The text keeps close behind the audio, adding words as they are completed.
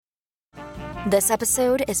This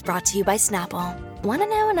episode is brought to you by Snapple. Want to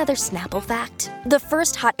know another Snapple fact? The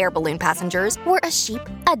first hot air balloon passengers were a sheep,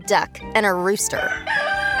 a duck, and a rooster.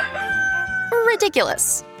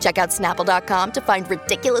 Ridiculous. Check out Snapple.com to find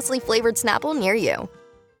ridiculously flavored Snapple near you.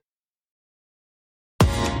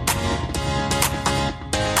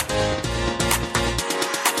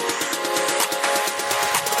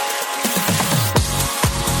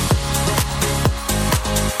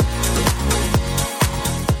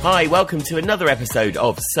 Hi, welcome to another episode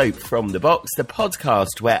of Soap from the Box, the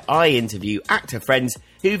podcast where I interview actor friends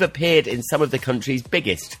who've appeared in some of the country's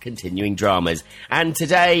biggest continuing dramas. And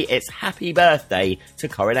today it's happy birthday to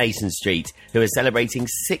Coronation Street, who are celebrating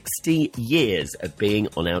 60 years of being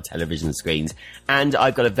on our television screens. And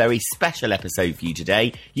I've got a very special episode for you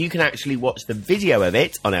today. You can actually watch the video of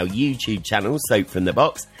it on our YouTube channel, Soap from the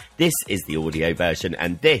Box. This is the audio version,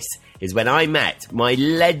 and this is when I met my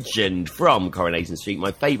legend from Coronation Street,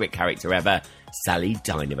 my favourite character ever, Sally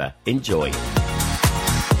Dynevor. Enjoy.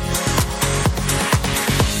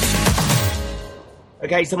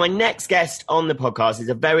 Okay, so my next guest on the podcast is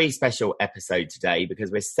a very special episode today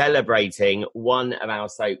because we're celebrating one of our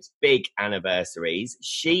soap's big anniversaries.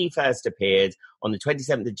 She first appeared on the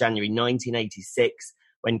 27th of January 1986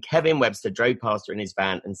 when Kevin Webster drove past her in his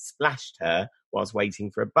van and splashed her whilst waiting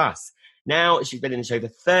for a bus. Now, she's been in the show for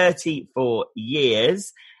 34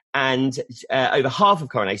 years and over half of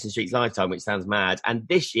Coronation Street's lifetime, which sounds mad. And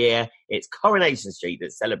this year, it's Coronation Street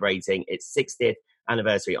that's celebrating its 60th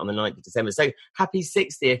anniversary on the 9th of December. So happy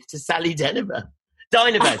 60th to Sally Dynevor.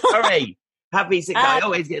 Sorry. Happy 60th. I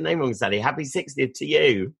always get the name wrong, Sally. Happy 60th to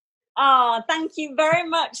you. Oh, thank you very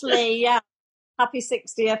much, Lee. Yeah. Happy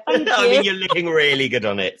 60th. Thank you. I mean, you're looking really good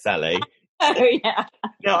on it, Sally. Oh, yeah.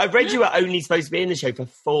 No, I've read you were only supposed to be in the show for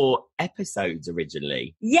 4 episodes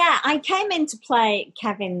originally. Yeah, I came in to play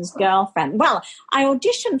Kevin's girlfriend. Well, I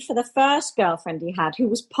auditioned for the first girlfriend he had, who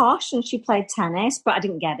was posh, and she played tennis, but I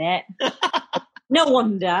didn't get it. No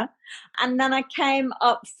wonder. And then I came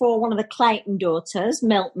up for one of the Clayton daughters,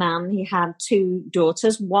 Milkman. He had 2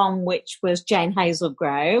 daughters, one which was Jane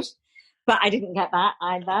Hazelgrove, but I didn't get that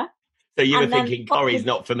either. So you were thinking, Corrie's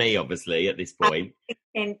not for me, obviously, at this point.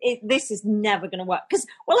 This is never going to work. Because,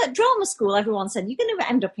 well, at drama school, everyone said, you're going to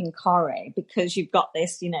end up in Corrie because you've got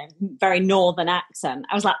this, very northern accent.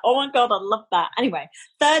 I was like, oh, my God, I love that. Anyway,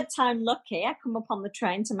 3rd time lucky, I come up on the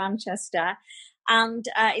train to Manchester, and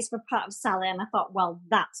it's for part of Sally, and I thought, well,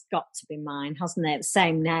 that's got to be mine, hasn't it? The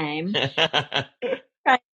same name.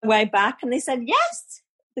 Way back, and they said, yes,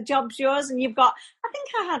 the job's yours, and you've got, I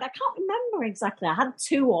can't remember exactly, I had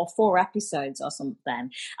 2 or 4 episodes or something,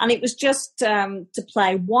 and it was just to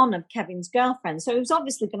play one of Kevin's girlfriends, so he was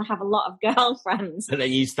obviously going to have a lot of girlfriends. And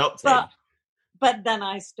then you stopped him. But then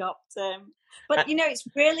I stopped him. But, it's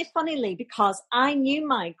really funny, Lee, because I knew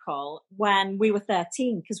Michael when we were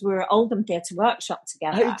 13, because we were at Oldham Theatre Workshop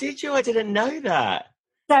together. Oh, did you? I didn't know that.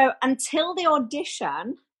 So until the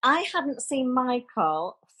audition, I hadn't seen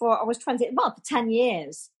Michael for 10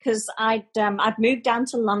 years, because I'd moved down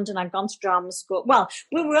to London. I'd gone to drama school. Well,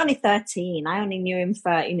 we were only 13. I only knew him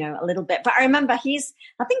for, a little bit. But I remember I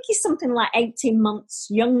think he's something like 18 months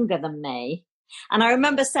younger than me. And I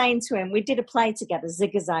remember saying to him, we did a play together,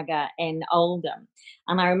 Zigga-Zagga, in Oldham.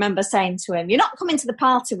 And I remember saying to him, you're not coming to the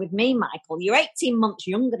party with me, Michael. You're 18 months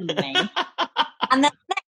younger than me. And then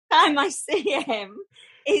the next time I see him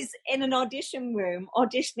is in an audition room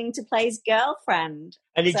auditioning to play his girlfriend.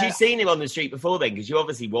 And did you seen him on the street before then? Because you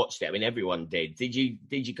obviously watched it. I mean, everyone did. Did you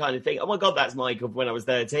kind of think, oh my God, that's Michael when I was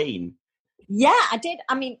 13? Yeah, I did.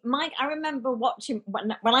 I mean, Mike, I remember watching,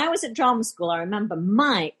 when I was at drama school, I remember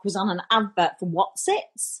Mike was on an advert for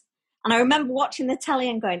Whatsits. And I remember watching the telly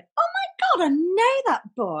and going, oh my God, I know that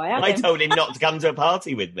boy. I told him not to come to a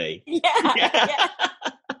party with me. Yeah.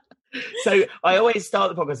 So I always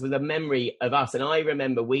start the podcast with a memory of us. And I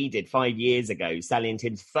remember we did 5 years ago, Sally and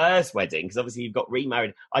Tim's first wedding, because obviously you've got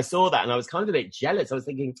remarried. I saw that and I was kind of a bit jealous. I was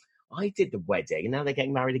thinking, I did the wedding and now they're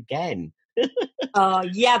getting married again. Oh,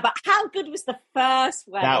 yeah. But how good was the first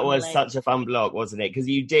wedding? That was such a fun block, wasn't it? Because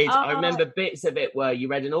you did, I remember bits of it where you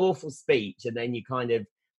read an awful speech and then you kind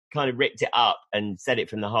of ripped it up and said it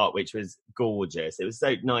from the heart, which was gorgeous. It was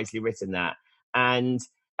so nicely written, that. And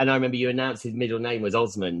I remember you announced his middle name was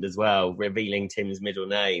Osmond as well, revealing Tim's middle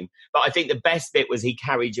name. But I think the best bit was he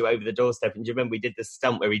carried you over the doorstep. And do you remember we did the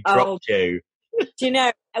stunt where he dropped you? Do you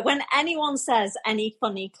know, when anyone says any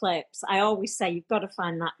funny clips, I always say you've got to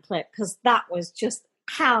find that clip, because that was just,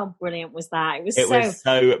 how brilliant was that? It was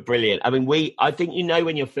so brilliant. I mean, I think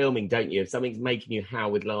when you're filming, don't you? If something's making you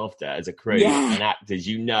howl with laughter as a crew and actors,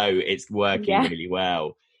 it's working really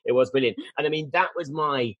well. It was brilliant. And I mean, that was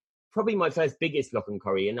my probably my first biggest lock and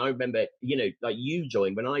Corrie. And I remember, like you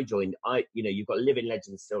joined, when I joined, you've got living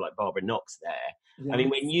legends still like Barbara Knox there. Yes. I mean,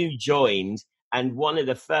 when you joined, and one of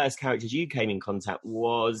the first characters you came in contact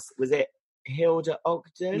was it Hilda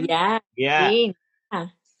Ogden? Yeah. Yeah.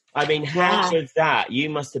 I mean, how was that? You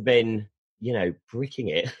must have been, bricking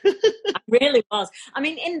it. I really was. I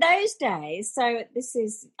mean, in those days, so this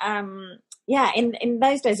is, in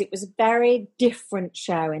those days, it was a very different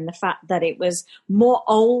show in the fact that it was more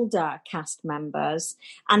older cast members.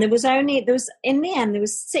 And in the end, there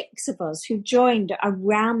was 6 of us who joined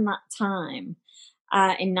around that time.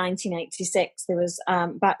 In 1986, there was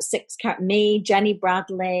about 6 characters, me, Jenny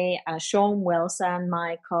Bradley, Sean Wilson,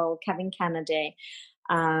 Michael, Kevin Kennedy.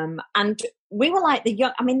 And we were like the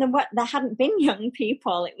young, I mean, there hadn't been young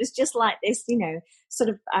people. It was just like this, sort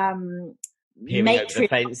of peering over the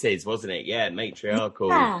fences, wasn't it? Yeah, matriarchal.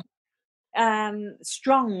 Yeah.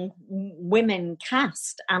 Strong women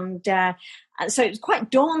cast. And so it was quite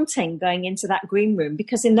daunting going into that green room,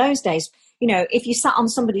 because in those days, if you sat on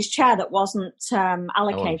somebody's chair that wasn't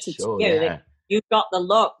allocated to you, yeah. You got the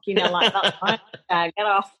look, like that's fine. Get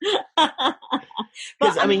off.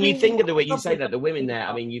 Because I mean, you think of the way you say that, the women there.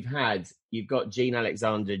 I mean, you've got Jean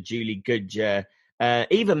Alexander, Julie Goodger,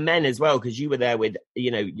 even men as well. Because you were there with,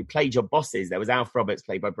 you played your bosses. There was Alf Roberts,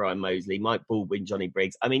 played by Brian Mosley, Mike Baldwin, Johnny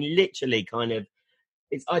Briggs. I mean, literally, kind of.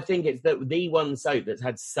 I think it's the one soap that's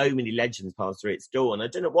had so many legends pass through its door, and I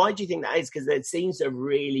don't know, why do you think that is? Because there seems to have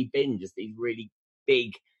really been just these really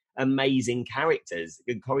big, amazing characters.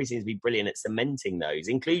 Corrie seems to be brilliant at cementing those,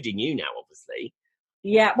 including you now, obviously.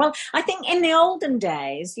 Yeah, well, I think in the olden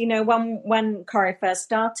days, when Corrie first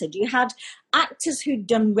started, you had actors who'd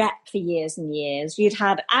done rep for years and years. You'd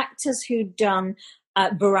had actors who'd done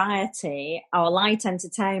variety or light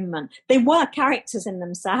entertainment. They were characters in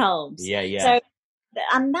themselves. Yeah. So,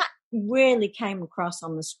 and that really came across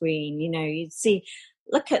on the screen. You'd see,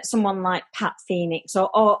 look at someone like Pat Phoenix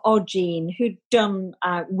or Jean, who'd done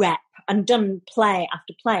rep and done play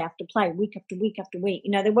after play after play, week after week after week.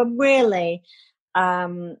 They were really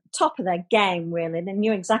top of their game, really. They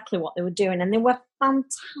knew exactly what they were doing, and they were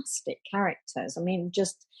fantastic characters. I mean,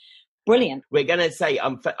 just brilliant. We're going to say,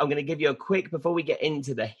 I'm going to give you a quick, before we get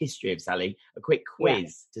into the history of Sally, a quick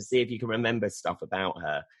quiz to see if you can remember stuff about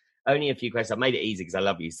her. Only a few questions. I've made it easy because I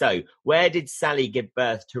love you. So, where did Sally give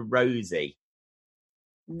birth to Rosie?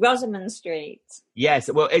 Rosamond Street.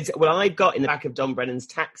 Yes. Well, I've got in the back of Don Brennan's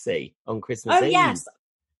taxi on Christmas Eve. Oh, yes.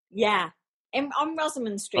 Yeah. On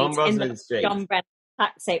Rosamond Street. On Rosamond Street. Don Brennan's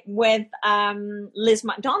taxi with Liz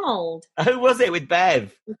MacDonald. Oh, was it? With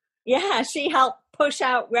Bev? Yeah, she helped push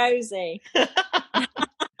out Rosie.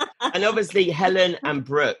 And obviously Helen and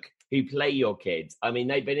Brooke, who play your kids. I mean,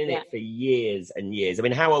 they've been in it for years and years. I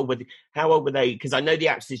mean, how old were they? Because I know the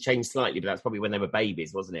actresses changed slightly, but that's probably when they were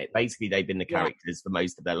babies, wasn't it? Basically, they've been the characters for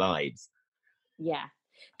most of their lives. Yeah.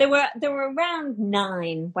 They were around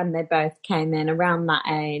 9 when they both came in, around that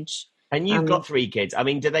age. And you've got 3 kids. I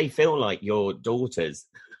mean, do they feel like your daughters?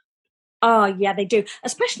 Oh, yeah, they do.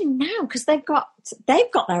 Especially now, because they've got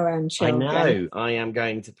their own children. I know. I am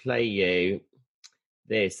going to play you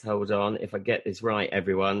this. Hold on. If I get this right,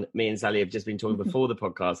 everyone. Me and Sally have just been talking before the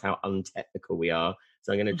podcast how untechnical we are.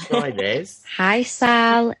 So I'm going to try this. Hi,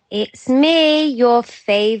 Sal. It's me, your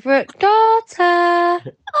favourite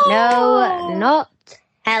daughter. No, not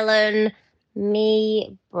Helen.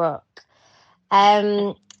 Me, Brooke.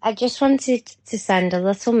 I just wanted to send a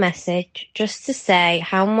little message just to say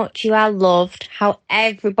how much you are loved, how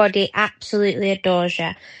everybody absolutely adores you.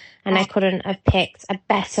 And I couldn't have picked a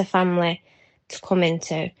better family to come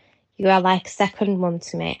into. You are like second mum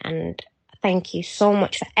to me, and thank you so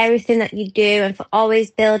much for everything that you do and for always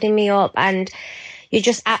building me up, and you're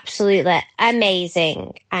just absolutely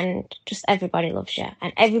amazing, and just everybody loves you,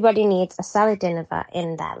 and everybody needs a Sally Dynevor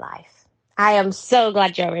in their life. I am so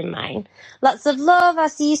glad you're in mine. Lots of love. I'll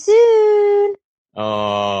see you soon.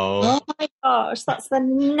 Oh my gosh, that's the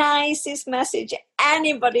nicest message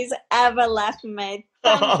anybody's ever left me.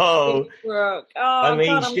 Thank you, Brooke. I mean,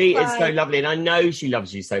 God, she is so lovely, and I know she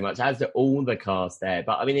loves you so much, as do all the cast there.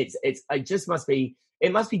 But I mean, it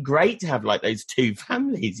must be great to have like those 2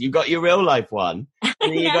 families. You've got your real life one, and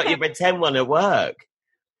then you've got your pretend one at work.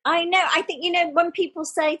 I know. I think, when people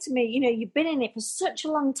say to me, you've been in it for such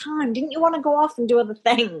a long time, didn't you want to go off and do other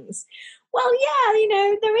things? Well,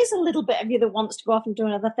 yeah, there is a little bit of you that wants to go off and do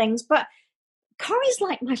other things, but Corrie's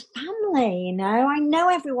like my family, I know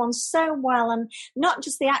everyone so well, and not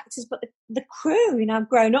just the actors, but the crew, I've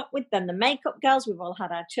grown up with them, the makeup girls, we've all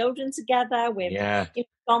had our children together, we've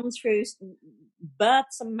gone through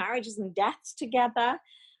births and marriages and deaths together.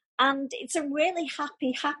 And it's a really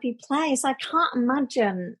happy place. I can't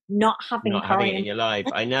imagine not having it in your life.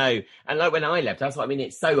 I know. And like when I left, that's what I mean.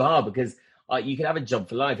 It's so hard because you can have a job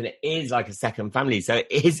for life and it is like a second family. So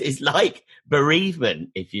it's like bereavement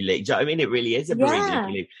if you leave. Do you know what I mean? It really is a bereavement if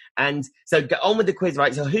you leave. And so get on with the quiz,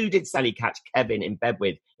 right? So who did Sally catch Kevin in bed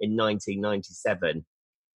with in 1997?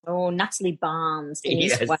 Oh, Natalie Barnes.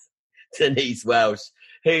 Denise Welsh,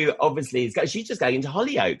 who obviously she's just going into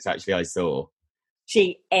Hollyoaks, actually, I saw.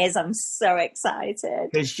 She is. I'm so excited.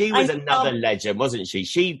 Because she was another legend, wasn't she?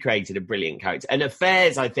 She created a brilliant character. And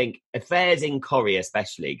Affairs in Corrie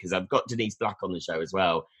especially, because I've got Denise Black on the show as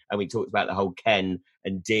well. And we talked about the whole Ken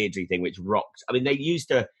and Deirdre thing, which rocked. I mean, they used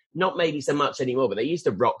to, not maybe so much anymore, but they used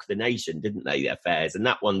to rock the nation, didn't they, the Affairs? And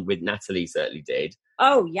that one with Natalie certainly did.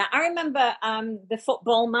 Oh, yeah. I remember the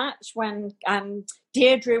football match when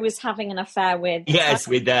Deirdre was having an affair with... Yes,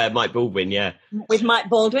 with Mike Baldwin, yeah. With Mike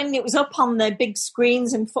Baldwin. It was up on the big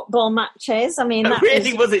screens in football matches. I mean...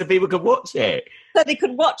 was it so people could watch it? So they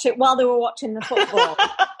could watch it while they were watching the football.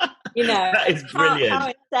 That is brilliant. How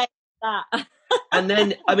insane is that? And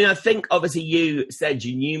then, I mean, I think obviously you said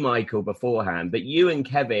you knew Michael beforehand, but you and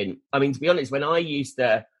Kevin, I mean, to be honest, when I used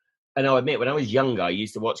to... And I'll admit, when I was younger, I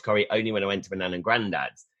used to watch Corrie only when I went to my nan and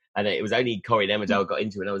granddad's. And it was only Corrie and Emmerdale got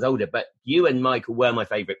into when I was older. But you and Michael were my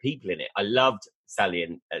favourite people in it. I loved Sally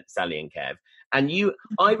and Kev. And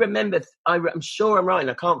I remember, I'm sure I'm right, and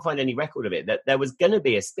I can't find any record of it, that there was going to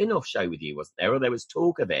be a spin-off show with you, wasn't there? Or there was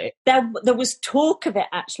talk of it. There was talk of it,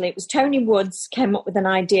 actually. It was Tony Woods came up with an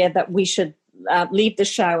idea that we should leave the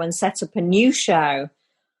show and set up a new show.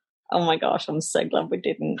 Oh my gosh, I'm so glad we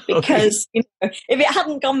didn't, because if it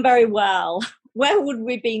hadn't gone very well, where would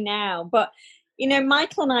we be now? But,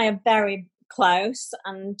 Michael and I are very close,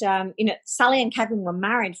 and, Sally and Kevin were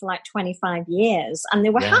married for like 25 years, and they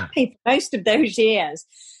were happy for most of those years.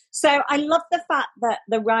 So I love the fact that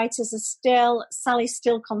the writers are Sally's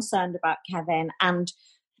still concerned about Kevin, and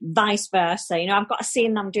vice versa. I've got a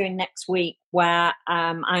scene I'm doing next week where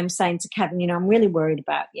I'm saying to Kevin, I'm really worried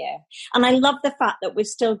about you. And I love the fact that we've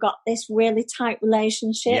still got this really tight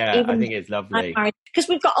relationship. Yeah, I think it's lovely. Because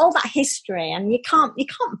we've got all that history, and you can't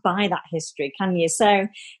buy that history, can you? So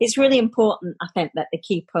it's really important, I think, that they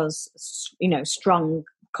keep us, strong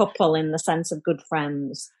couple in the sense of good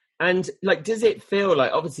friends. And does it feel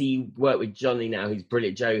like, obviously you work with Johnny now, who's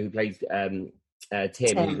brilliant, Joe, who plays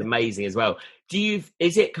Tim, who's amazing as well.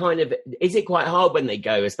 Is it quite hard when they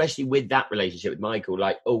go, especially with that relationship with Michael,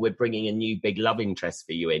 we're bringing a new big love interest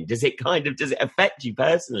for you in? Does it affect you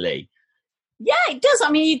personally? Yeah, it does.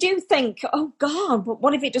 I mean, you do think, oh God, but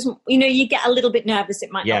what if it doesn't, you get a little bit nervous,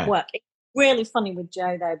 it might not work. It's really funny with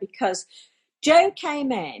Joe though, because Joe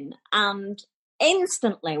came in and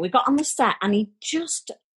instantly we got on the set and he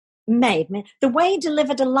just made me, the way he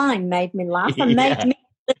delivered a line made me laugh and made me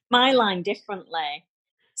live my line differently.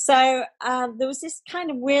 So there was this kind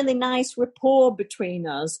of really nice rapport between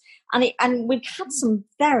us, and we'd had some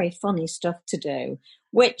very funny stuff to do,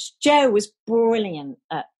 which Joe was brilliant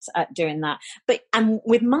at doing that. And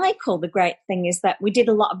with Michael, the great thing is that we did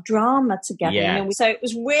a lot of drama together. Yeah. So it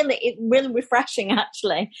was really refreshing,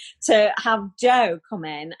 actually, to have Joe come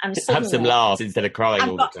in and have some laughs instead of crying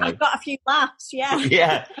all the time. I've got a few laughs, yeah.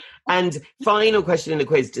 Yeah. And final question in the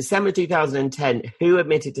quiz. December 2010, who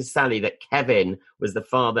admitted to Sally that Kevin was the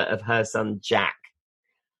father of her son, Jack?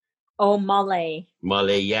 Oh, Molly.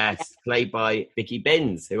 Molly, yes. Yeah. Played by Vicky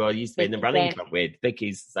Binns, who I used to be in the running club with.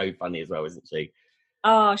 Vicky's so funny as well, isn't she?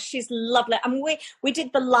 Oh, she's lovely. And we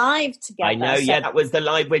did the live together. I know, that was the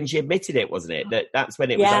live when she admitted it, wasn't it? That's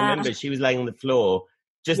when it was. I remember she was laying on the floor,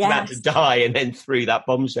 just about to die, and then threw that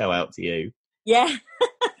bombshell out to you. Yeah.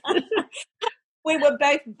 We were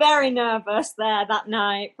both very nervous there that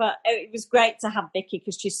night, but it was great to have Vicky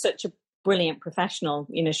because she's such a brilliant professional.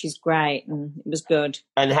 She's great, and it was good.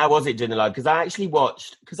 And how was it doing the live? Because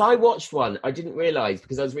I watched one. I didn't realise,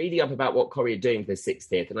 because I was reading up about what Corrie are doing for the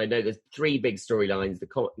 60th, and I know there's 3 big storylines.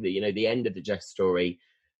 The end of the Jess story.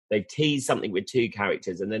 They've teased something with 2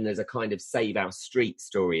 characters, and then there's a kind of Save Our Street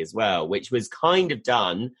story as well, which was kind of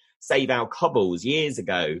done Save Our Cobbles years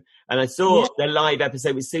ago. And I saw the live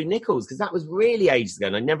episode with Sue Nichols, because that was really ages ago,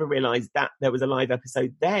 and I never realised that there was a live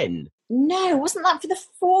episode then. No, wasn't that for the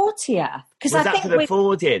 40th? Was that for the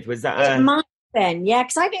 40th? Was that? It might have been, yeah,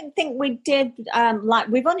 because I didn't think we did,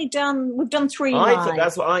 we've done 3 live.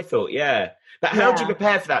 That's what I thought, yeah. But how do you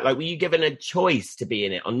prepare for that? Were you given a choice to be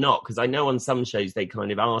in it or not? Because I know on some shows they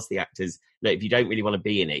kind of ask the actors, look, if you don't really want to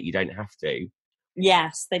be in it, you don't have to.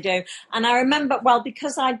 Yes, they do. And I remember, well,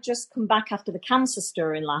 because I'd just come back after the cancer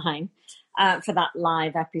storyline for that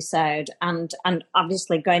live episode, and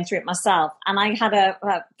obviously going through it myself, and I had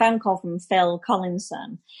a phone call from Phil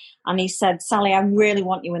Collinson, and he said, "Sally, I really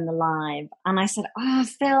want you in the live." And I said, "Oh,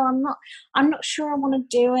 Phil, I'm not sure I want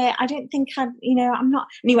to do it. I don't think I'm not."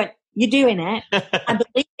 And he went, "You're doing it. I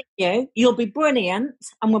believe in you. You'll be brilliant,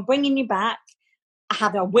 and we're bringing you back." I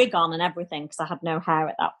had a wig on and everything because I had no hair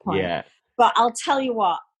at that point. Yeah. But I'll tell you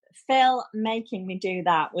what, Phil making me do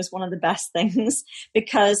that was one of the best things,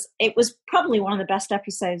 because it was probably one of the best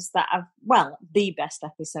episodes the best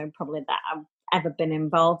episode probably that I've ever been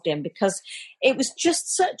involved in, because it was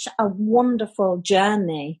just such a wonderful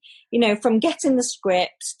journey, from getting the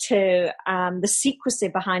script to the secrecy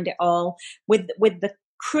behind it all, with the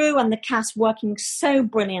crew and the cast working so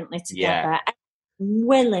brilliantly together. Yeah.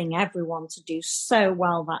 Willing everyone to do so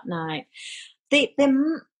well that night.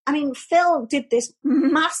 Phil did this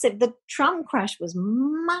massive, the tram crash was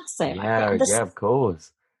massive. Yeah, of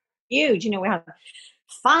course. Huge. We had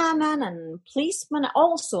firemen and policemen,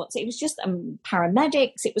 all sorts. It was just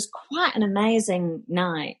paramedics. It was quite an amazing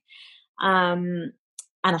night. And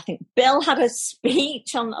I think Bill had a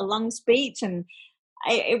long speech, and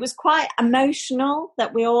it was quite emotional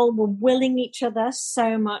that we all were willing each other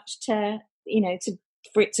so much for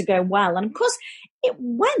it to go well. And of course, it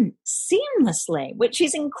went seamlessly, which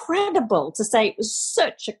is incredible to say. It was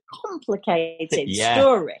such a complicated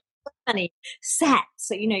story. So many sets.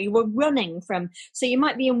 So, you were running so you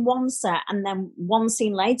might be in one set, and then one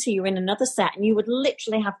scene later you're in another set, and you would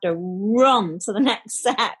literally have to run to the next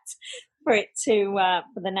set for it to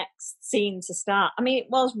for the next scene to start. I mean, it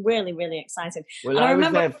was really, really exciting. Well, I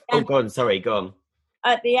remember. Go on. Sorry, go on.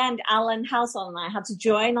 At the end, Alan Halsall and I had to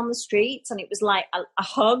join on the streets, and it was like a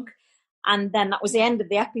hug. And then that was the end of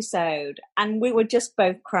the episode, and we were just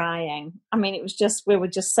both crying. I mean, we were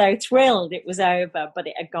just so thrilled it was over, but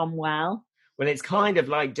it had gone well. Well, it's kind of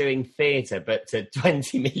like doing theatre, but to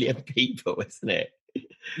 20 million people, isn't it?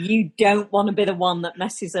 You don't want to be the one that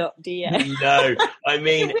messes up, do you? No. I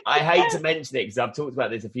mean, I hate to mention it because I've talked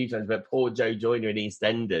about this a few times, but poor Jo Joyner in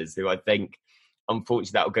EastEnders, who I think,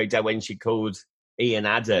 unfortunately, that will go down when she called Ian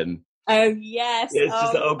Adam. Oh, yes. It's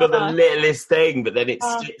just got the littlest thing, but then it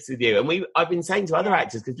sticks with you. And I've been saying to other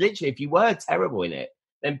actors, because literally, if you were terrible in it,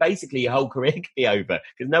 then basically your whole career could be over,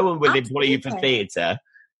 because no one would employ you for theatre.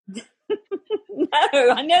 No,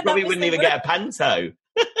 I know. Probably wouldn't even get a panto.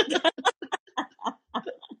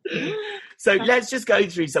 So let's just go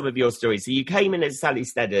through some of your stories. So you came in as Sally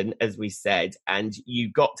Steddon, as we said, and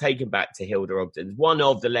you got taken back to Hilda Ogden, one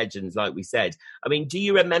of the legends, like we said. I mean, do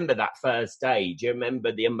you remember that first day? Do you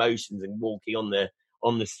remember the emotions and walking on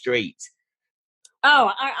the street?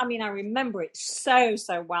 Oh, I mean, I remember it so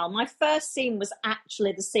well. My first scene was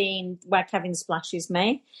actually the scene where Kevin splashes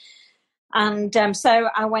me. And so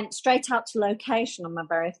I went straight out to location on my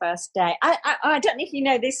very first day. I don't know if you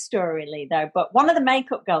know this story, Lee, though, but one of the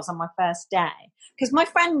makeup girls on my first day, because my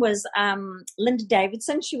friend was Linda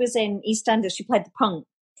Davidson. She was in EastEnders. She played the punk.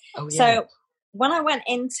 Oh, yeah. So when I went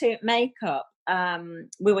into makeup,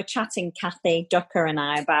 we were chatting, Kathy Ducker and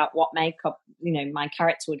I, about what makeup, my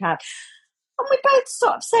character would have. And we both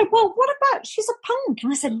sort of said, well, what about, she's a punk?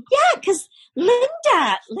 And I said, yeah, because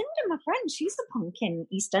Linda, my friend, she's the punk in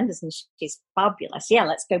EastEnders and she's fabulous. Yeah,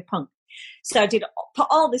 let's go punk. So I put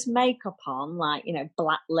all this makeup on, like,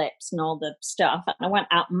 black lips and all the stuff. And I went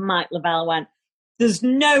out and Mike Lavelle went, there's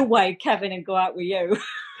no way Kevin would go out with you.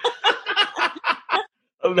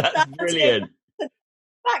 Oh, that's brilliant.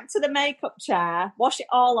 Back to the makeup chair, wash it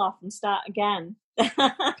all off and start again.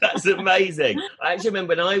 That's amazing. I actually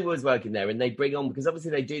remember when I was working there and they bring on, because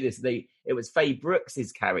obviously they do this, it was Faye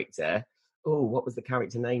Brooks's character. Oh, what was the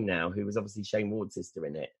character name now? Who was obviously Shane Ward's sister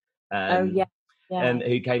in it.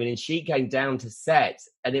 Who came in, and she came down to set,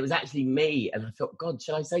 and it was actually me. And I thought, God,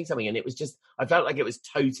 should I say something? And it was just, I felt like it was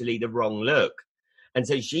totally the wrong look. And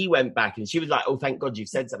so she went back and she was like, oh, thank God you've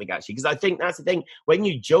said something, actually. Because I think that's the thing. When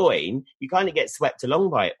you join, you kind of get swept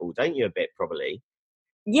along by it all, don't you, a bit, probably?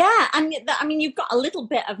 Yeah, and I mean, you've got a little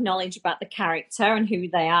bit of knowledge about the character and who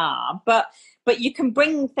they are, but you can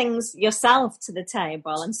bring things yourself to the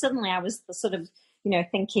table. And suddenly I was sort of,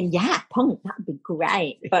 thinking, yeah, punk, that'd be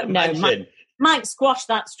great. But no, Mike squashed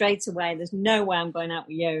that straight away. There's no way I'm going out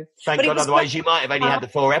with you. Thank God, otherwise you might have only had the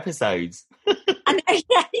 4 episodes. And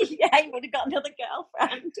yeah, you would have got another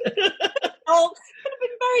girlfriend. Oh, could have been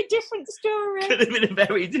a very different story. Could have been a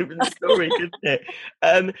very different story, couldn't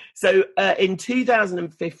it? So in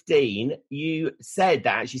 2015, you said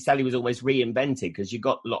that actually Sally was almost reinvented because you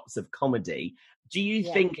got lots of comedy. Do you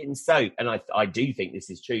think in soap, and I do think this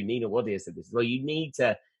is true, Nina Wadia said this as well, you need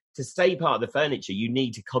to to stay part of the furniture, you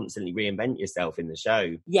need to constantly reinvent yourself in the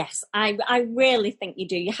show. Yes, I really think you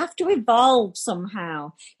do. You have to evolve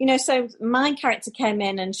somehow. You know, so my character came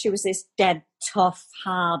in and she was this dead, tough,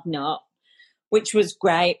 hard nut, which was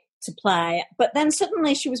great to play. But then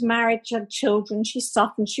suddenly she was married, she had children, she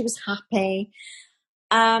softened, she was happy.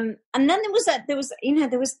 And then there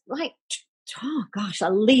was like, oh gosh,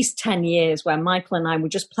 at least 10 years where Michael and I were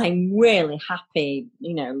just playing really happy,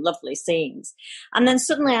 you know, lovely scenes. And then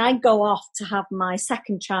suddenly I go off to have my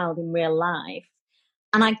second child in real life.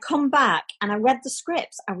 And I come back and I read the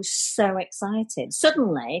scripts. I was so excited.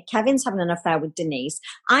 Suddenly, Kevin's having an affair with Denise.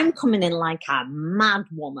 I'm coming in like a mad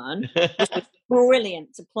woman. It was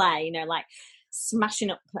brilliant to play, you know, like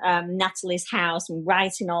smashing up Natalie's house and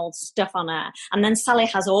writing all stuff on her. And then Sally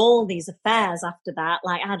has all these affairs after that.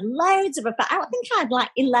 Like, I had loads of affairs. I think I had like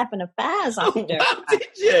 11 affairs after. Oh, wow, did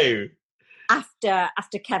you?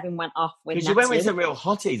 After Kevin went off with Natalie. Because you went with some real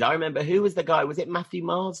hotties. I remember, who was the guy? Was it Matthew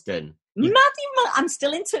Marsden? I'm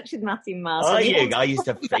still in touch with Matthew Marsden. Oh, you? I used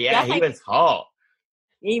to, yeah, he was hot.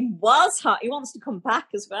 He was hot. He wants to come back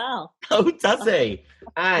as well. Oh, does he?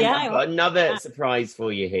 And Yeah, I've got another surprise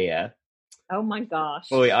for you here. Oh my gosh.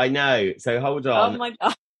 Boy, I know. So hold on. Oh my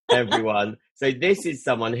gosh. Everyone. So this is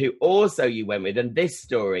someone who also you went with, and this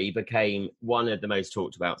story became one of the most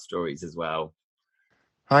talked about stories as well.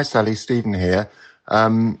 Hi, Sally. Stephen here.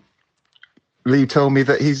 Lee told me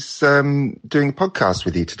that he's doing a podcast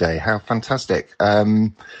with you today. How fantastic.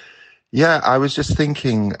 Yeah, I was just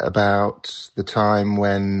thinking about the time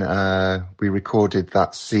when we recorded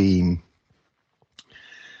that scene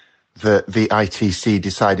that the ITC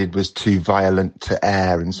decided was too violent to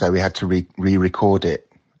air, and so we had to re-record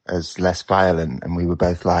it as less violent. And we were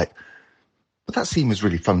both like, but that scene was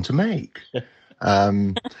really fun to make.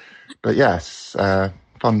 But yes,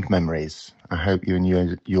 fond memories. I hope you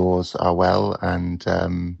and yours are well,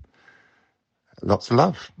 and lots of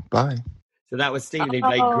love. Bye. So that was Stephen who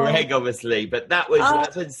played Greg, obviously, but that's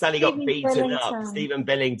when Sally got beaten up. Stephen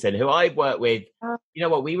Billington, who I worked with. You know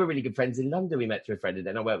what? We were really good friends in London. We met through a friend, and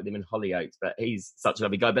then I worked with him in Hollyoaks. But he's such a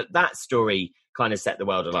lovely guy. But that story kind of set the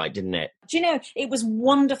world alight, didn't it? Do you know, it was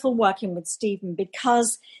wonderful working with Stephen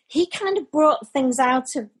because he kind of brought things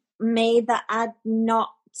out of me that I'd not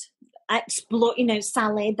explored, you know,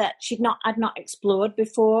 Sally, that I'd not explored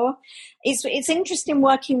before. It's interesting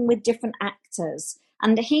working with different actors.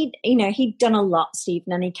 And he'd done a lot,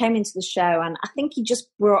 Stephen, and he came into the show, and I think he just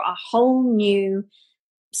brought a whole new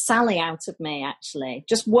Sally out of me, actually.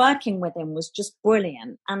 Just working with him was just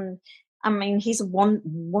brilliant. And I mean, he's a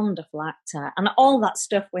wonderful actor. And all that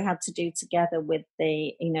stuff we had to do together with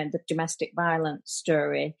the domestic violence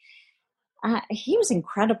story, he was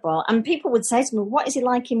incredible. And people would say to me, what is he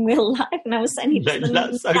like in real life? And I was saying,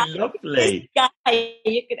 that's so lovely. Guy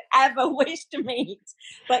you could ever wish to meet.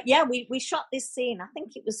 But yeah, we shot this scene. I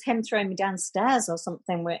think it was him throwing me downstairs or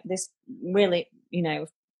something, with this really,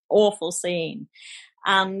 awful scene.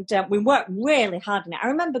 And we worked really hard on it. I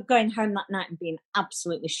remember going home that night and being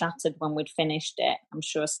absolutely shattered when we'd finished it. I'm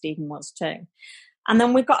sure Stephen was too. And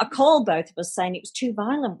then we got a call, both of us, saying it was too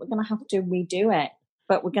violent. We're going to have to redo it,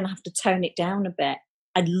 but we're going to have to tone it down a bit.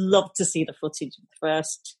 I'd love to see the footage of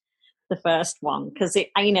the first one, because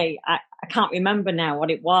I can't remember now what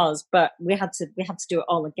it was, but we had to do it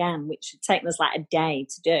all again, which had taken us like a day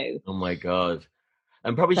to do. Oh my God.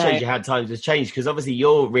 And probably shows you how times have changed, because obviously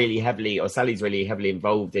you're really heavily, or Sally's really heavily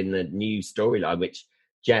involved in the new storyline, which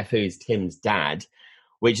Jeff, who's Tim's dad,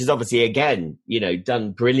 which is obviously, again,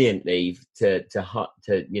 done brilliantly to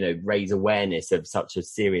raise awareness of such a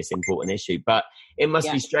serious, important issue. But it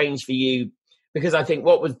must be strange for you, because I think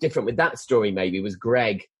what was different with that story maybe was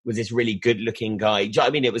Greg was this really good-looking guy. Do you know what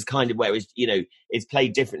I mean? It was kind of where it was, it's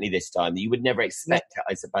played differently this time. You would never expect it,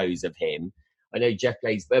 I suppose, of him. I know Jeff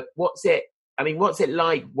plays, but what's it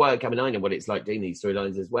like work? I mean, I know what it's like doing these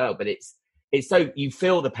storylines as well, but it's so, you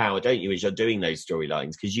feel the power, don't you, as you're doing those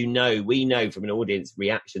storylines? Because we know from an audience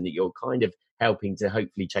reaction that you're kind of helping to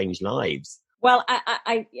hopefully change lives. Well,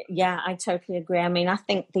 I totally agree. I mean, I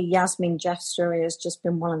think the Yasmin Jeff story has just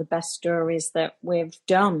been one of the best stories that we've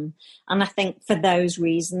done. And I think for those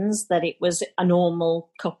reasons, that it was a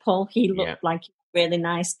normal couple. He looked like a really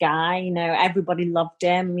nice guy. Everybody loved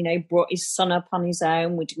him. Brought his son up on his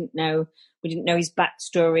own. We didn't know his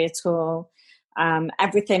backstory at all.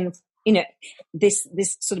 Everything, this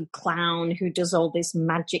sort of clown who does all this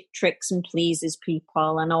magic tricks and pleases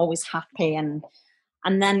people and always happy,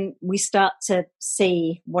 and then we start to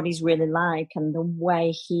see what he's really like and the way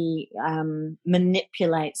he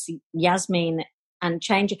manipulates Yasmin and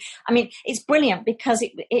change it. I mean, it's brilliant because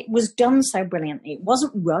it was done so brilliantly. It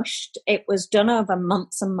wasn't rushed. It was done over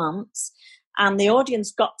months and months. and the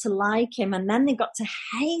audience got to like him, and then they got to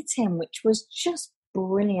hate him, which was just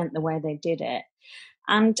brilliant the way they did it.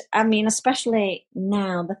 And I mean, especially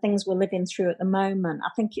now, the things we're living through at the moment, I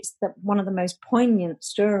think it's one of the most poignant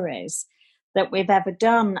stories that we've ever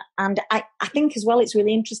done. And I think as well, it's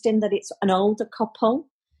really interesting that it's an older couple.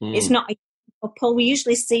 It's not a couple. We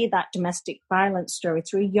usually see that domestic violence story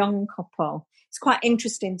through a young couple. It's quite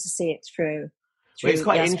interesting to see it through. Well, it's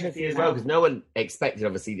quite interesting as well, because no one expected,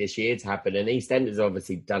 obviously, this year to happen. And EastEnders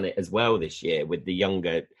obviously done it as well this year with the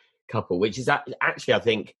younger couple, which is actually, I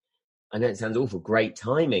think, I know it sounds awful, great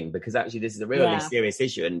timing, because actually this is a really serious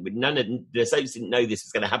issue. And none of the soaps didn't know this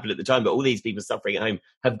was going to happen at the time, but all these people suffering at home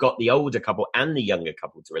have got the older couple and the younger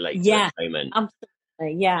couple to relate to at the moment.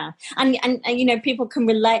 Absolutely, yeah. And you know, people can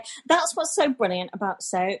relate. That's what's so brilliant about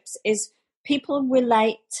soaps, is people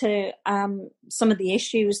relate to some of the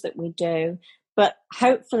issues that we do, but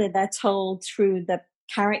hopefully they're told through the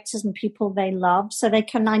characters and people they love, so they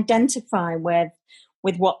can identify with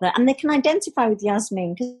what and they can identify with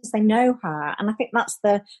Yasmin because they know her. And I think that's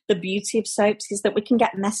the beauty of soaps, is that we can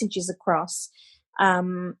get messages across,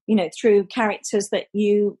 you know, through characters that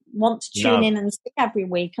you want to tune in and see every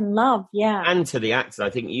week and love. Yeah. And to the actors, I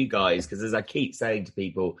think you guys, because as I keep saying to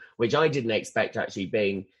people, which I didn't expect actually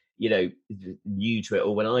being, you know, new to it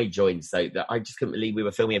all when I joined soap, that I just couldn't believe we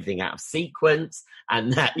were filming everything out of sequence,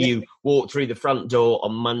 and that you walked through the front door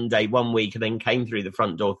on Monday one week and then came through the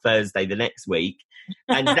front door Thursday the next week.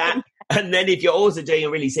 And that, and then if you're also doing a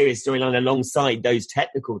really serious storyline alongside those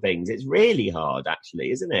technical things, it's really hard,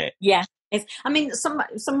 actually, isn't it? Yeah. I mean, someone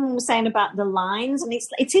was saying about the lines, and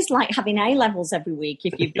it is like having A levels every week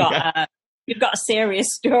if you've got you've got a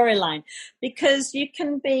serious storyline, because you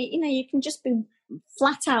can be, you know, you can just be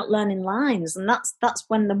flat out learning lines, and that's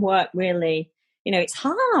when the work really, you know, it's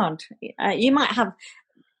hard. You might have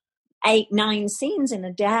 8-9 scenes in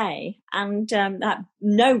a day, and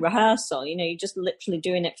no rehearsal. You know, you're just literally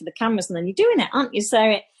doing it for the cameras, and then you're doing it, aren't you?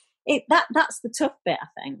 So that's the tough bit, I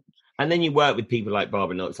think. And then you work with people like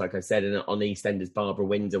Barbara Knox, like I said, and on EastEnders, Barbara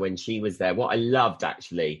Windsor, when she was there. What I loved,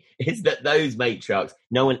 actually, is that those matriarchs,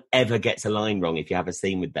 no one ever gets a line wrong if you have a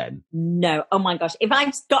scene with them. No. Oh, my gosh. If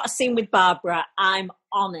I've got a scene with Barbara, I'm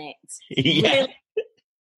on it. Yeah.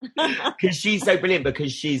 Because she's so brilliant,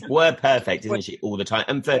 because she's word perfect, isn't she, all the time?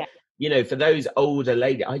 And for... Yeah. You know, for those older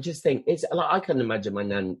ladies, I just think it's like, I couldn't imagine my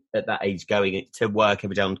nan at that age going to work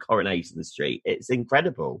every day on Coronation Street. It's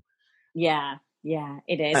incredible. Yeah,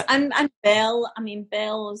 it is. And Bill, I mean,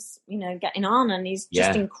 Bill's, you know, getting on, and he's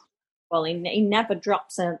just incredible. He never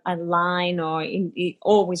drops a line, or he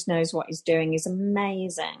always knows what he's doing. He's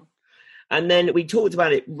amazing. And then we talked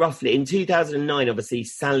about it roughly. In 2009, obviously,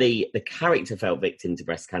 Sally, the character, fell victim to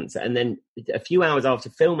breast cancer. And then a few hours after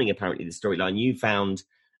filming, apparently, the storyline, you found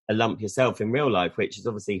a lump yourself in real life, which is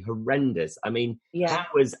obviously horrendous. I mean, how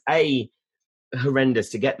was A, horrendous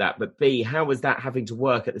to get that, but B, how was that having to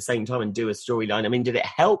work at the same time and do a storyline? I mean, did it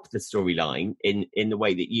help the storyline in the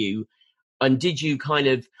way that you, and did you kind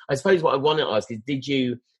of, I suppose what I want to ask is,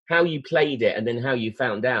 how you played it and then how you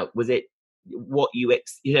found out, was it what you,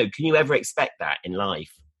 you know, can you ever expect that in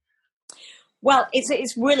life? Well,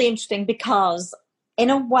 it's really interesting, because in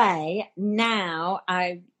a way now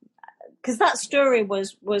because that story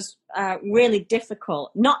was really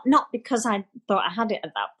difficult. Not because I thought I had it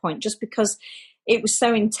at that point, just because it was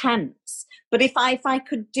so intense. But if I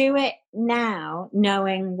could do it now,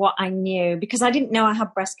 knowing what I knew, because I didn't know I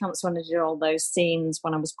had breast cancer when I did all those scenes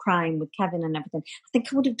when I was crying with Kevin and everything, I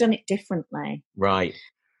think I would have done it differently. Right.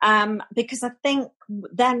 Because I think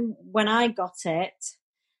then when I got it,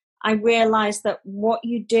 I realised that what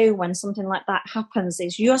you do when something like that happens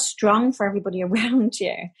is you're strong for everybody around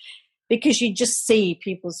you. Because you just see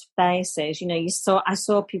people's faces, you know. I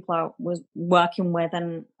saw people I was working with,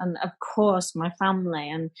 and of course my family,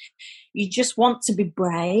 and you just want to be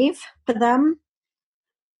brave for them.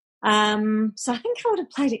 So I think I would have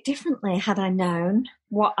played it differently had I known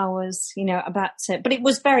what I was, you know, about to. But it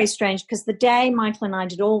was very strange, because the day Michael and I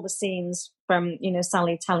did all the scenes from, you know,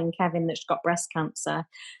 Sally telling Kevin that she's got breast cancer,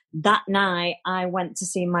 that night I went to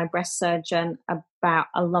see my breast surgeon about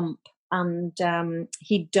a lump. And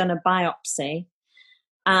he'd done a biopsy,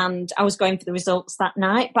 and I was going for the results that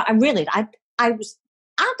night. But I was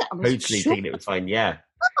totally thinking it was fine. Yeah.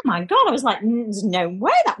 Oh my God! I was like, there's no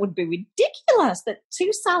way, that would be ridiculous that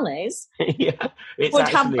two Sallys would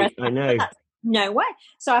have breast cancer. I know. No way.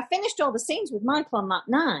 So I finished all the scenes with Michael on that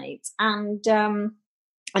night, and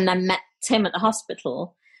then met Tim at the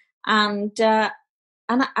hospital, and I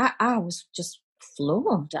was just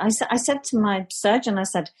floored. I said to my surgeon, I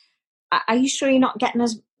said, are you sure you're not getting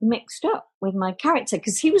as mixed up with my character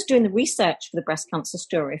because he was doing the research for the breast cancer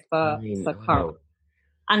story for Coral.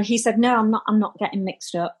 And he said, no, I'm not getting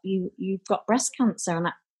mixed up. You've got breast cancer. And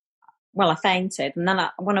I fainted. And then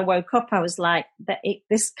when I woke up, I was like,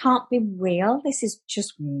 this can't be real. This is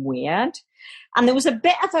just weird. And there was a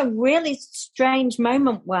bit of a really strange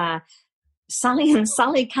moment where Sally and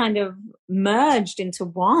Sally kind of merged into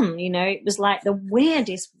one. It was like the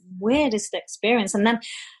weirdest experience. And then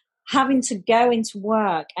having to go into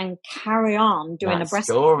work and carry on doing that a breast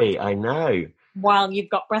story, I know. While you've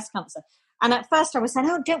got breast cancer. And at first I was saying,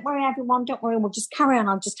 oh, don't worry, everyone, don't worry. We'll just carry on.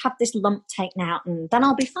 I'll just have this lump taken out and then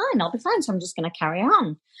I'll be fine. So I'm just going to carry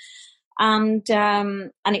on. And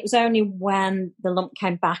it was only when the lump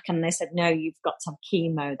came back and they said, no, you've got to have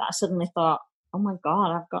chemo, that I suddenly thought, oh my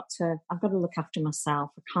God, I've got to look after myself.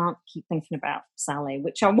 I can't keep thinking about Sally,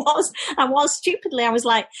 which I was stupidly. I was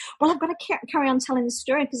like, well, I've got to carry on telling the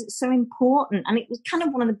story because it's so important. And it was kind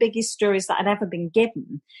of one of the biggest stories that I'd ever been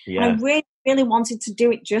given. Yeah. And I really, really wanted to do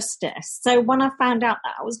it justice. So when I found out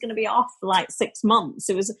that I was going to be off for like 6 months,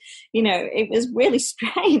 it was, it was really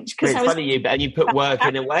strange. It's funny, and you put work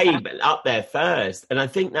in a way, but up there first. And I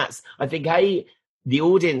think the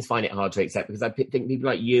audience find it hard to accept because I think people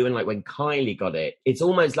like you and like when Kylie got it, it's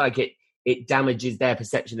almost like it damages their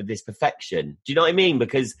perception of this perfection. Do you know what I mean?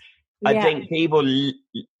 Because I think people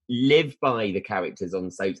live by the characters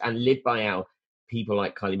on soaps and live by how people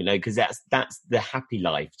like Kylie Minogue, because that's the happy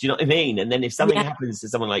life. Do you know what I mean? And then if something happens to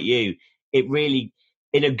someone like you, it really,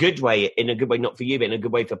 in a good way, not for you, but in a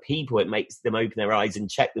good way for people, it makes them open their eyes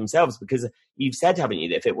and check themselves because you've said, haven't you,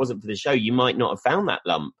 that if it wasn't for the show, you might not have found that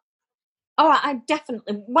lump. Oh, I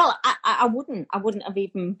definitely. Well, I wouldn't have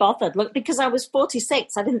even bothered. Look, because I was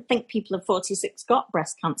 46, I didn't think people of 46 got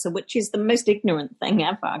breast cancer, which is the most ignorant thing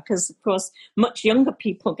ever. Because of course, much younger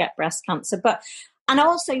people get breast cancer. And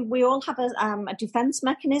also, we all have a defense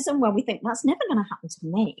mechanism where we think that's never going to happen to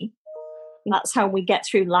me. And that's how we get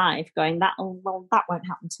through life, going that won't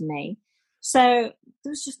happen to me. So there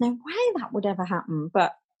was just no way that would ever happen.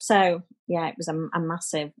 But. So, yeah, it was a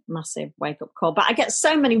massive, massive wake-up call. But I get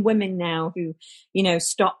so many women now who,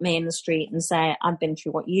 stop me in the street and say, I've been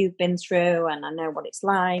through what you've been through and I know what it's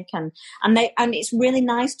like. And it's really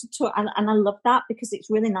nice to talk. And I love that because it's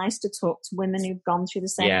really nice to talk to women who've gone through the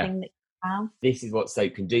same thing that you have. This is what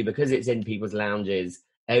soap can do. Because it's in people's lounges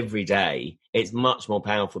every day, it's much more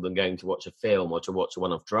powerful than going to watch a film or to watch a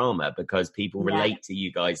one-off drama because people relate to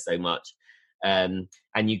you guys so much. And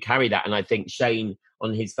you carry that. And I think Shane,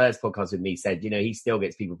 on his first podcast with me, said, he still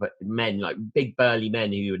gets people, men, like big burly men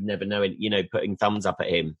who you would never know, putting thumbs up at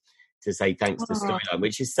him to say thanks to Storyline,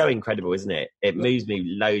 which is so incredible, isn't it? It moves me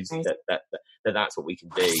loads that's what we can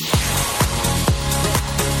do.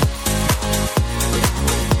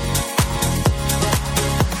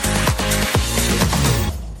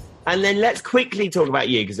 And then let's quickly talk about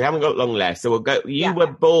you because we haven't got long left. So we'll go. You were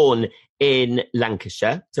born in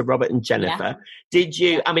Lancashire to Robert and Jennifer. Yeah. Did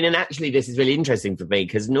you? I mean, and actually, this is really interesting for me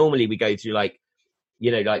because normally we go through like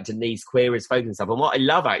Denise Queer as folk and stuff. And what I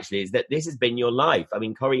love actually is that this has been your life. I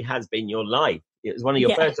mean, Corrie has been your life. It was one of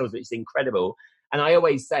your first jobs, which is incredible. And I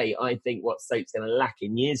always say, I think what soap's going to lack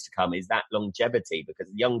in years to come is that longevity because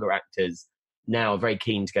younger actors now are very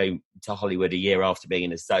keen to go to Hollywood a year after being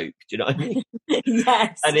in a soap. Do you know what I mean?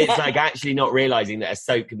 Yes. And it's like actually not realising that a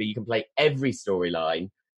soap can be, you can play every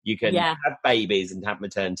storyline. You can have babies and have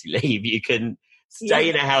maternity leave. You can stay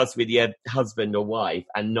in a house with your husband or wife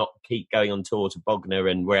and not keep going on tour to Bognor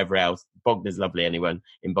and wherever else. Bognor's lovely, anyone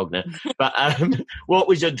in Bognor. But what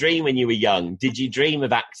was your dream when you were young? Did you dream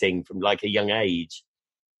of acting from like a young age?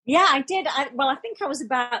 Yeah, I did. I think I was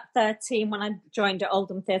about 13 when I joined at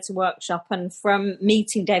Oldham Theatre Workshop. And from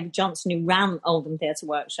meeting David Johnson, who ran Oldham Theatre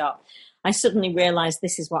Workshop, I suddenly realised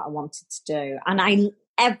this is what I wanted to do. And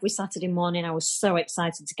every Saturday morning, I was so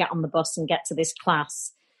excited to get on the bus and get to this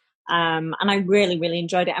class. And I really, really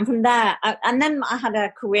enjoyed it. And from there, and then I had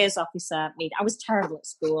a careers officer meet. I was terrible at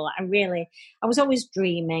school. I was always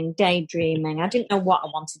dreaming, daydreaming. I didn't know what I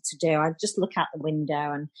wanted to do. I'd just look out the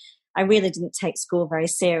window and I really didn't take school very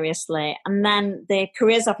seriously. And then the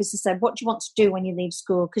careers officer said, what do you want to do when you leave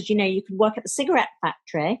school? Because, you could work at the cigarette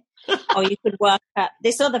factory or you could work at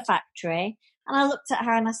this other factory. And I looked at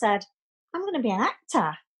her and I said, I'm going to be an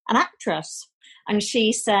actress. And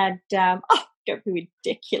she said, don't be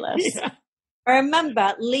ridiculous. Yeah. I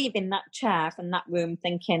remember leaving that chair from that room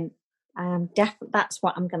thinking, that's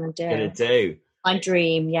what I'm going to do. My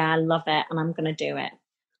dream. Yeah, I love it. And I'm going to do it.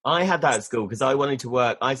 I had that at school because I wanted to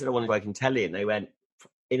work. I said I wanted to work in telly, and they went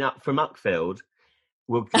from Uckfield.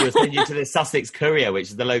 We'll send you to the Sussex Courier, which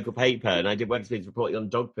is the local paper. And I did web speeds reporting on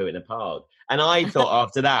dog poo in a park. And I thought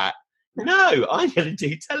after that, No, I'm going to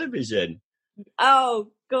do television.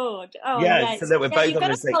 Oh, good. Oh, Yeah, yes. so that we're both You've on got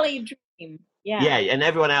the to same. follow your dream. Yeah, and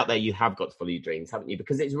everyone out there, you have got to follow your dreams, haven't you?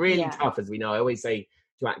 Because it's really Yeah. tough, as we know. I always say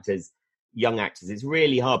to actors, young actors, it's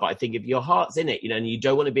really hard. But I think if your heart's in it, and you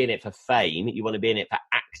don't want to be in it for fame, you want to be in it for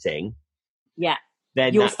acting. Yeah.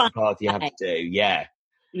 Then You'll that's the path you have to do. Yeah.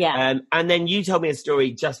 Yeah. And then you told me a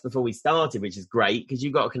story just before we started, which is great because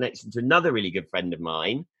you've got a connection to another really good friend of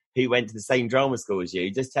mine who went to the same drama school as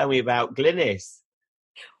you. Just tell me about Glynis.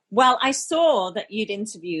 Well, I saw that you'd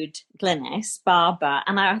interviewed Glynis Barber,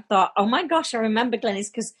 and I thought, oh my gosh, I remember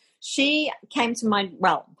Glynis because she came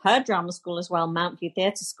to her drama school as well, Mount View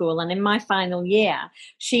Theatre School. And in my final year,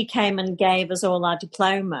 she came and gave us all our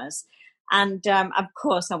diplomas. And of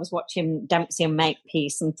course, I was watching Dempsey and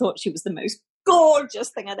Makepeace and thought she was the most gorgeous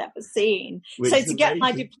thing I'd ever seen. Which so to get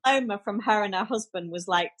my diploma from her and her husband was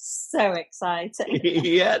like so exciting.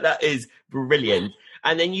 Yeah, that is brilliant.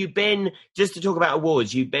 And then you've been, just to talk about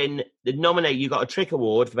awards, you've been nominated, you got a Trick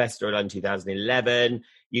Award for Best Storyline in 2011.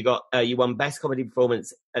 You won Best Comedy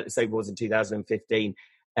Performance at the Soap Awards in 2015.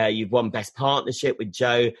 You've won Best Partnership with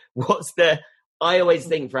Joe. I always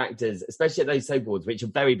think for actors, especially at those soap awards, which are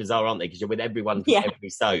very bizarre, aren't they? Because you're with everyone from every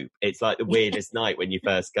soap. It's like the weirdest night when you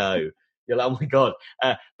first go. You're like, oh my God.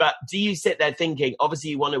 But do you sit there thinking, obviously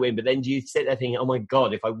you want to win, but then do you sit there thinking, oh my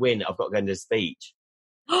God, if I win, I've got to go into a speech?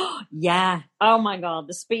 Yeah. Oh my God.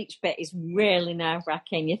 The speech bit is really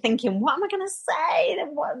nerve-wracking. You're thinking, what am I going to say?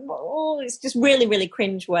 It's just really, really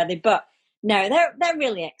cringeworthy. But no, they're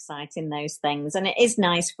really exciting, those things. And it is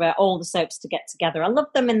nice for all the soaps to get together. I love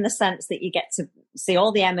them in the sense that you get to see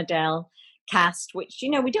all the Emmerdale cast, which,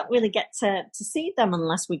 we don't really get to see them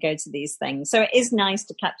unless we go to these things. So it is nice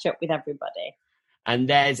to catch up with everybody. And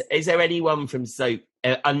is there anyone from soap,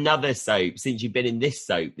 another soap, since you've been in this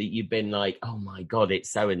soap, that you've been like, oh my God,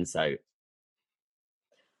 it's so-and-so?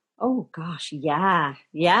 Oh gosh, yeah.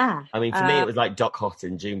 I mean, for me, it was like Doc Hott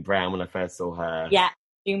and June Brown when I first saw her. Yeah,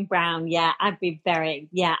 June Brown, yeah. I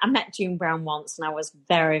met June Brown once and I was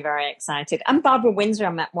very, very excited. And Barbara Windsor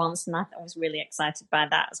I met once and I was really excited by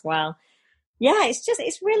that as well. Yeah,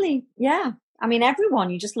 it's really, yeah. I mean,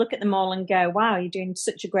 everyone, you just look at them all and go, wow, you're doing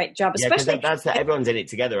such a great job. Yeah, because that's everyone's in it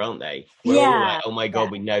together, aren't they? We're all like, oh my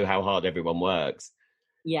God, we know how hard everyone works.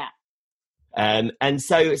 Yeah. And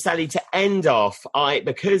so, Sally, to end off,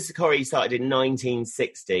 because Corrie started in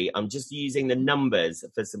 1960, I'm just using the numbers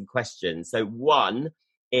for some questions. So one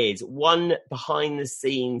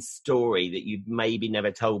behind-the-scenes story that you've maybe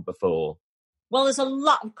never told before. Well, there's a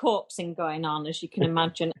lot of corpsing going on, as you can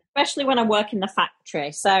imagine, especially when I work in the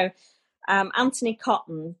factory. So Anthony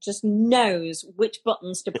Cotton just knows which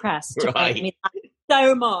buttons to press to make me laugh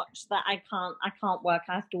so much that I can't work.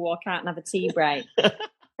 I have to walk out and have a tea break.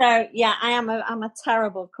 So yeah, I'm a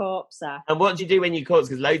terrible corpser. And what do you do when you corpse?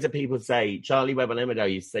 Because loads of people say, Charlie Webb on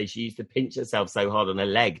Emmerdale used to say she used to pinch herself so hard on her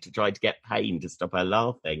leg to try to get pain to stop her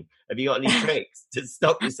laughing. Have you got any tricks to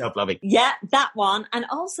stop yourself laughing? Yeah, that one. And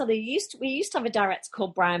also we used to have a director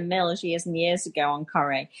called Brian Mills years and years ago on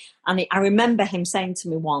Corrie. And I remember him saying to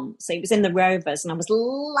me once, he was in the Rovers and I was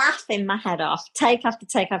laughing my head off, take after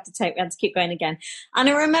take after take. We had to keep going again. And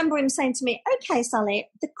I remember him saying to me, okay, Sally,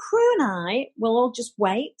 the crew and I will all just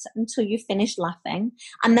wait until you finish laughing.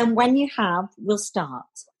 And then when you have, we'll start.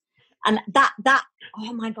 And that,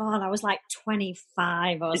 oh my God, I was like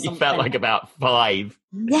 25 or something. You felt like about 5.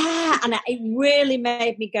 Yeah, and it really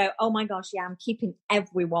made me go, oh my gosh, yeah, I'm keeping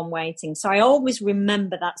everyone waiting. So I always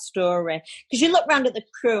remember that story. Because you look around at the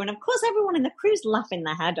crew, and of course everyone in the crew's laughing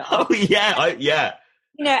their head off. Oh, yeah, yeah.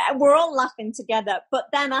 We're all laughing together. But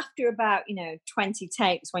then after about, 20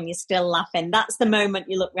 takes, when you're still laughing, that's the moment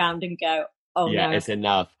you look around and go, oh yeah, no. It's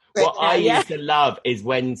enough. What I used to love is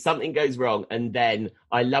when something goes wrong and then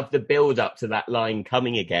I love the build up to that line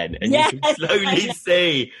coming again. And you can slowly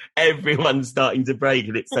see everyone starting to break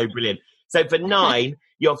and it's so brilliant. So for 9,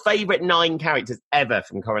 your favourite 9 characters ever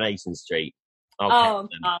from Coronation Street. God.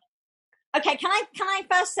 Okay, can I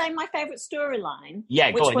first say my favourite storyline?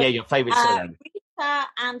 Yeah, go on. Yeah, your favourite storyline. Rita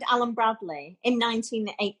and Alan Bradley in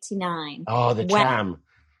 1989. Oh, the tram.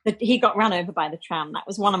 He got run over by the tram. That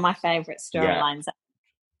was one of my favourite storylines. Yeah.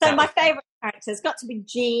 So my favourite characters got to be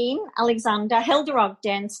Jean, Alexander, Hilda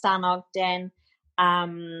Ogden, Stan Ogden,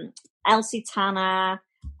 Elsie Tanner.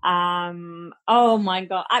 Oh my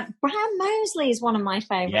God, Brian Mosley is one of my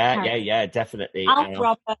favourite characters. Yeah, definitely. Alf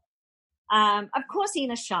Roberts. Of course,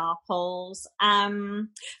 Ina Sharples.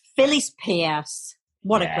 Phyllis Pierce.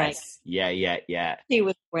 What a great. Yeah. She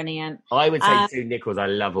was brilliant. I would say Sue Nichols. I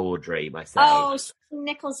love Audrey myself. Oh, Sue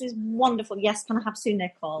Nichols is wonderful. Yes, can I have Sue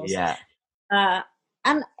Nichols? Yeah.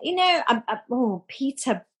 And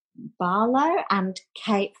Peter Barlow and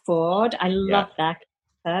Kate Ford. I love their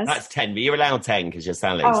characters. That's 10, but you're allowed 10 because you're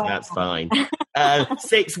Sally, so that's fine.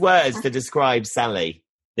 6 words to describe Sally,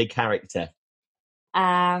 the character.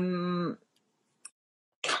 Kind.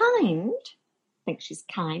 I think she's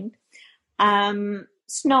kind.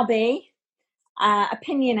 Snobby.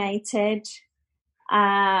 Opinionated.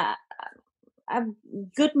 A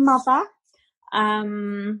good mother.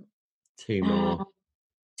 2 more.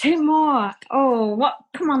 2 more. Oh, what?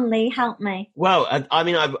 Come on, Lee, help me. Well, I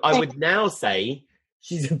mean, I would now say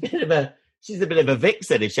she's a bit of a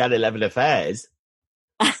vixen if she had 11 affairs.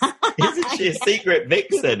 Isn't she a secret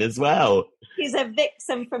vixen as well? She's a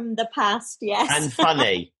vixen from the past, yes. And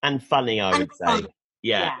funny, I would say. Funny.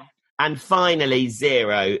 Yeah. And finally,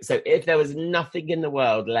 0. So if there was nothing in the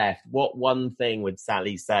world left, what one thing would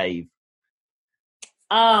Sally save?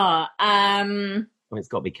 Well, it's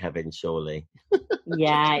got to be Kevin, surely.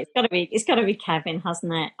 Yeah, it's got to be Kevin,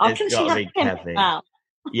 hasn't it? Or can she have Tim Kevin. Well?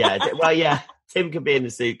 Yeah. Tim could be in the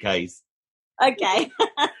suitcase. Okay.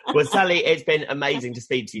 Well, Sally, it's been amazing to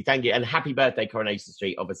speak to you. Thank you. And happy birthday, Coronation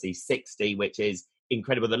Street, obviously 60, which is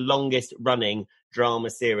incredible. The longest running drama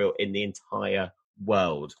serial in the entire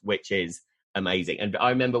world, which is amazing. And I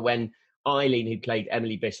remember when Eileen, who played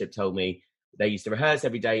Emily Bishop, told me they used to rehearse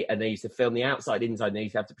every day and they used to film the outside, inside, and they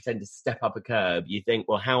used to have to pretend to step up a curb. You think,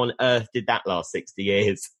 well, how on earth did that last 60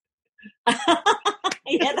 years?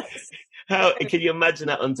 Yeah, how can you imagine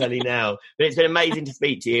that on telly now? But it's been amazing to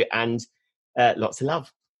speak to you, and lots of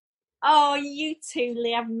love. Oh, you too,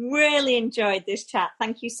 Lee. I've really enjoyed this chat.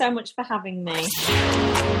 Thank you so much for having me.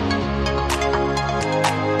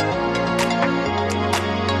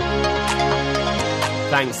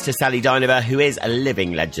 Thanks to Sally Dynevor, who is a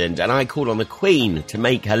living legend, and I called on the Queen to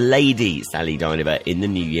make her Lady Sally Dynevor in the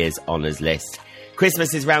New Year's honours list.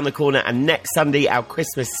 Christmas is round the corner, and next Sunday our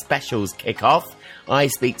Christmas specials kick off. I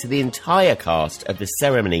speak to the entire cast of The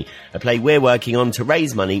Ceremony, a play we're working on to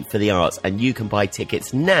raise money for the arts, and you can buy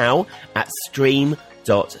tickets now at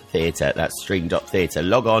stream.theatre. That's stream.theatre.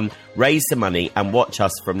 Log on, raise some money, and watch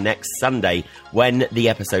us from next Sunday when the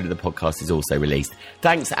episode of the podcast is also released.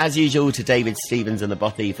 Thanks, as usual, to David Stevens and the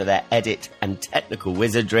Bothy for their edit and technical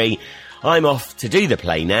wizardry. I'm off to do the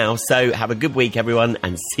play now, so have a good week, everyone,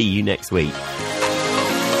 and see you next week.